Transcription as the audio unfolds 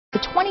The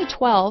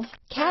 2012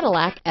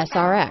 Cadillac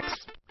SRX.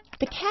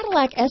 The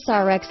Cadillac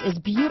SRX is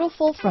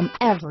beautiful from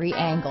every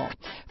angle.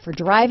 For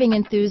driving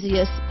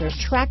enthusiasts, there's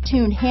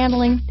track-tuned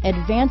handling,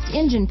 advanced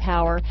engine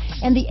power,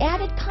 and the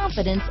added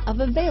confidence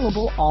of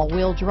available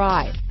all-wheel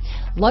drive.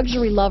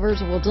 Luxury lovers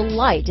will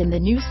delight in the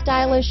new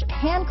stylish,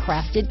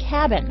 handcrafted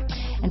cabin.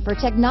 And for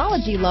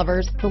technology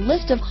lovers, the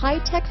list of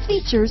high-tech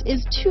features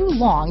is too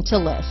long to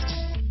list.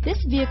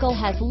 This vehicle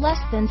has less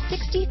than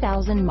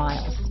 60,000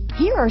 miles.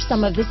 Here are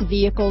some of this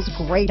vehicle's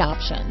great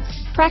options: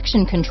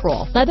 traction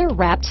control,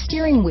 leather-wrapped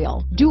steering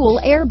wheel,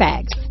 dual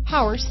airbags,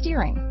 power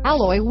steering,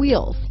 alloy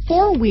wheels,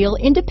 four-wheel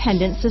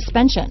independent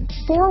suspension,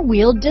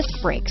 four-wheel disc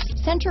brakes,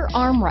 center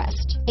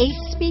armrest, 8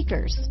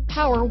 speakers,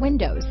 power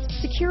windows,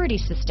 security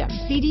system,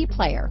 CD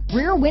player,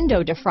 rear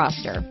window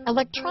defroster,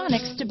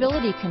 electronic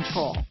stability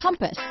control,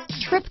 compass,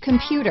 trip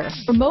computer,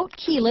 remote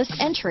keyless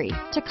entry,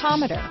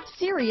 tachometer,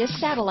 Sirius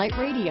satellite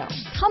radio.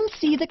 Come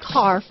see the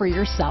car for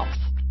yourself.